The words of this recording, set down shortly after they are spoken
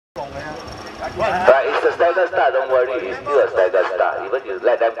But it's a staggered start, don't worry, it's still a staggered start. Even you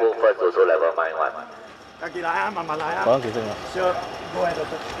let them go first, also never mind one. Okay, 5,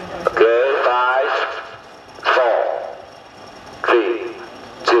 4, 3,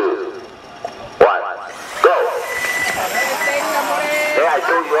 2, 1, go! Hey, I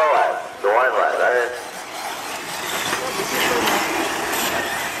told you all, don't want one, right?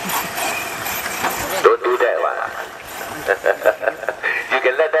 Don't do that one. You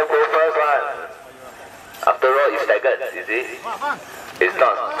can let them go first one. After all, it's staggered, you see? It's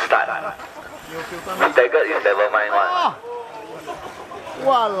not start. Staggered is never mind one.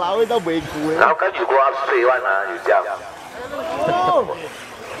 How come you go up straight one, you jump?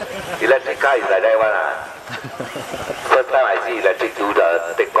 Electric car is like that one. First time I see electric do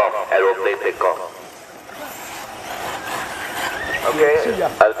the take off, aeroplane take off. Okay, a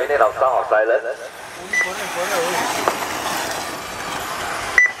minute of sound of silence.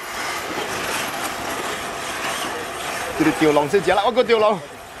 Điều lòng先啦，我個條龍，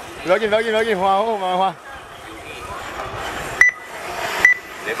唔要緊，畫好慢畫。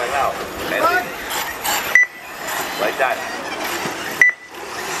你咪拗，喂真，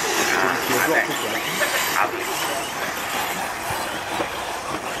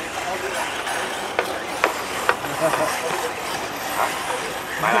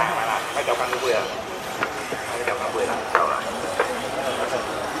買啦，快就翻個杯啊！快就翻杯啦，夠啦。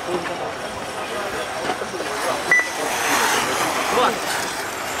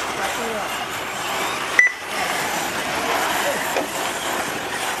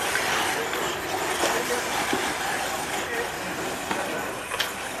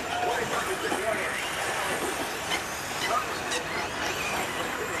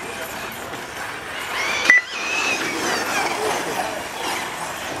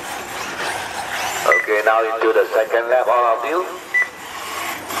Okay, now into the second lap, all of you.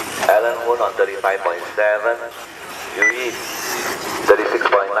 Alan Woon on 35.7, Yui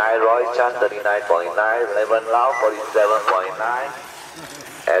 36.9, Roy Chan 39.9, Levin Lau 47.9,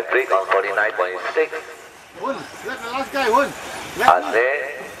 Edric on 49.6, Ase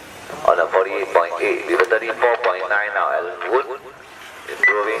on a 48.8, with a 34.9 now, Alan Woon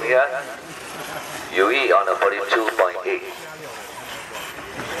improving here, Yui on a 42.8.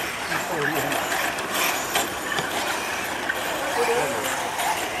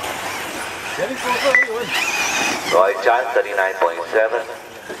 Roy Chan 39.7.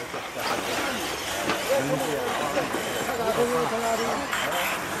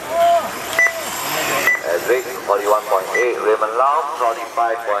 Edric 41.8. Raymond Lau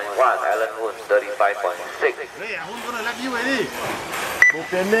 45.1. Alan Woon 35.6.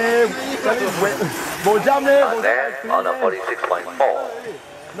 And then on a 46.4.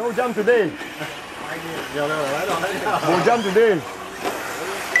 No jump today. No jump today.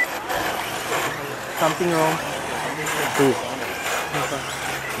 Something wrong?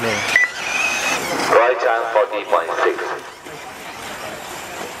 No. Roy Chan 40.6.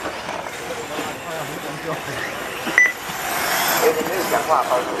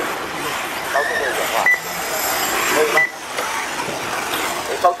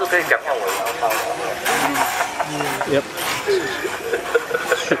 Yep.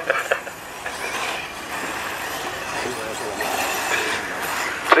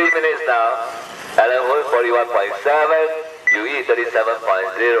 3 minutes now. Alan Woon 41.7, Yui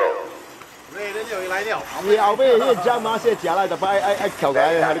 37.0. 你後尾呢個 jump 啊，先食啦，特別愛跳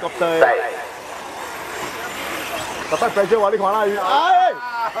嘅helicopter。特別 pressure 話你看啦，哎，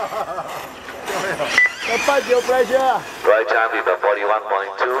特別叫 pressure。Roy Chan with a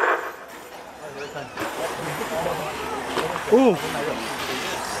 41.2.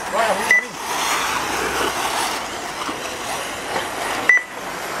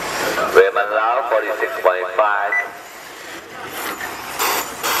 Raymond Lau 46.5.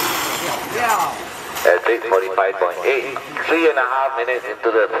 Edric 45.8. 3.5 minutes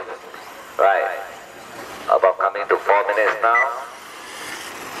into the right. About coming to 4 minutes now.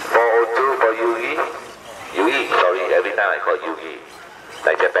 4:02 for Yugi. Sorry, every time I call Yugi.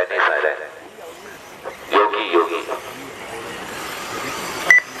 Like Japanese like that. Yogi.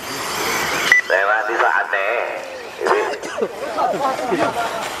 Man, this is is it?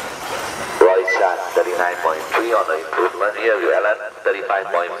 Roy Chan 39.3 on the improvement here with Alan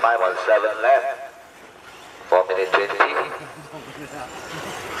 35.5 on 7 left. 4 minutes 20.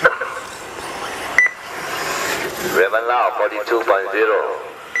 Raymond Lau 42.0.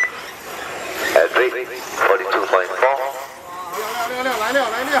 Edric 42.4.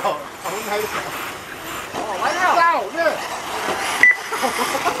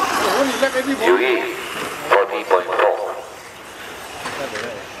 Yui 40.4.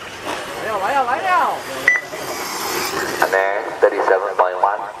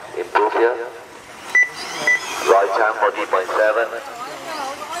 40.7.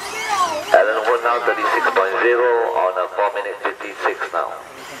 Alan Wood now 36.0 on a 4 minute 56 now.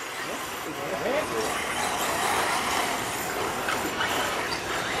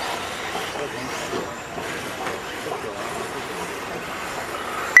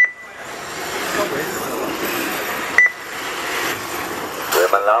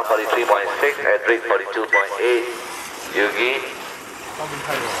 Raymond now 43.6, Edric 42.8, Yugi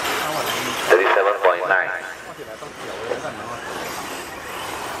 37.9.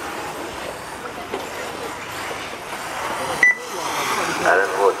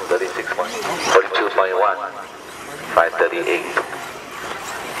 Alan Wood 42.1, 538.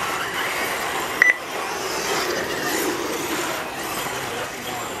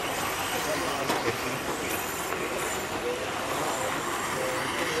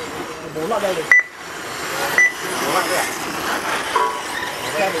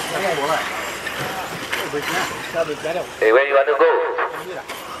 Hey, where you want to go?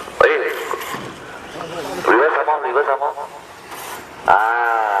 Hey, reverse some more, reverse some more.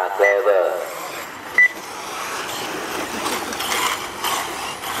 Ah, clever.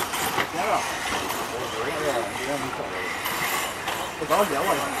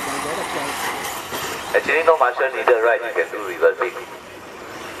 Actually, no marshal needed, right? You can do reversing.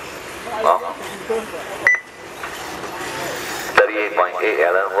 No? 38.8,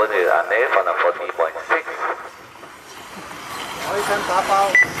 Alan Wood with Anef on a 40.6.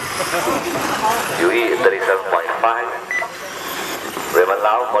 UE 37.5. Raymond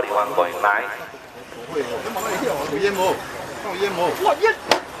Lau 41.9.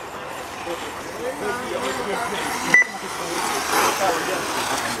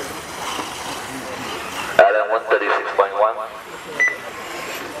 Alan Wood 36.1.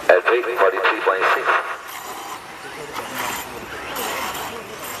 Edric 43.6.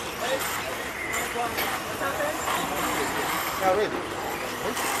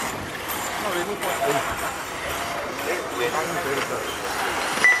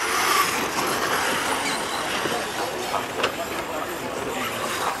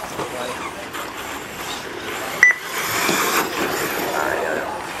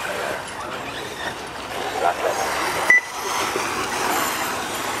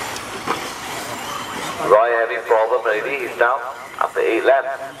 Roy having problem already, he's down after 8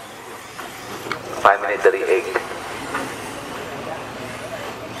 laps. 5 minutes 38.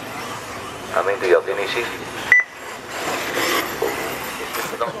 Coming to your finishing.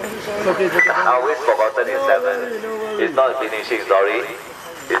 No. I always forgotten it's 7. It's not finishing, sorry.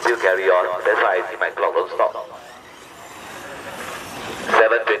 It still carry on. That's why I see my clock don't stop.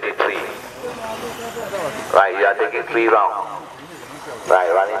 7:23. Right, you are taking 3 rounds.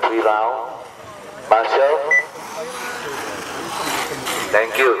 Right, running 3 rounds. Marshall.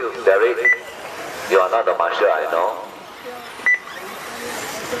 Thank you, Derek. You are not the marshal, I know.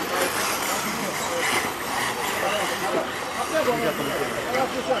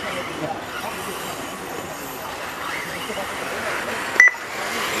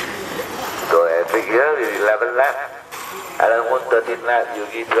 So Edric here is 11 laps. Alan Wood 13 laps,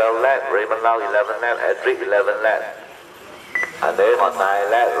 Yugi 12 laps, Raymond Lau 11 laps, Edric 11 laps. And then on 9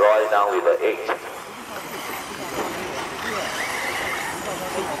 laps, Roy down with the 8.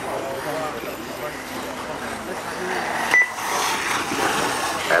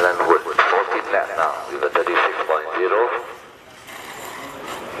 Alan Wood 14 laps now with a 36.0.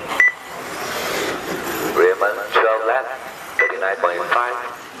 Raymond 12 laps, 39.5.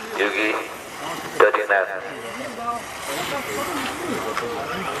 Yugi 13 laps.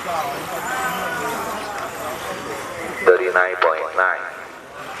 $39.9.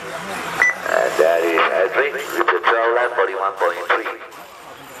 And that is Edric with the 12 lap 41.3.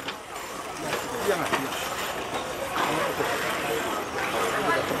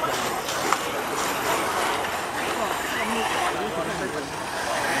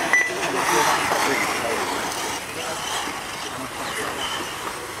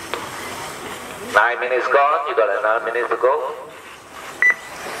 Nine minutes gone, you got another minute to go.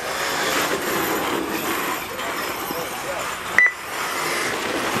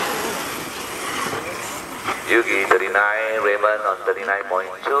 Yugi 39, Raymond on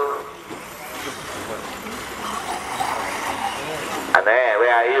 39.2. Anne,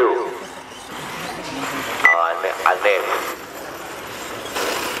 where are you? Oh, Anne.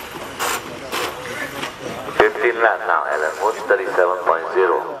 15 laps now, Alan Wood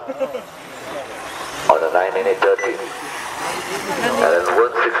 37.0. On the 9 minute 30. Alan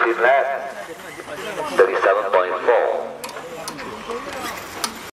Wood 16 laps, 37.4.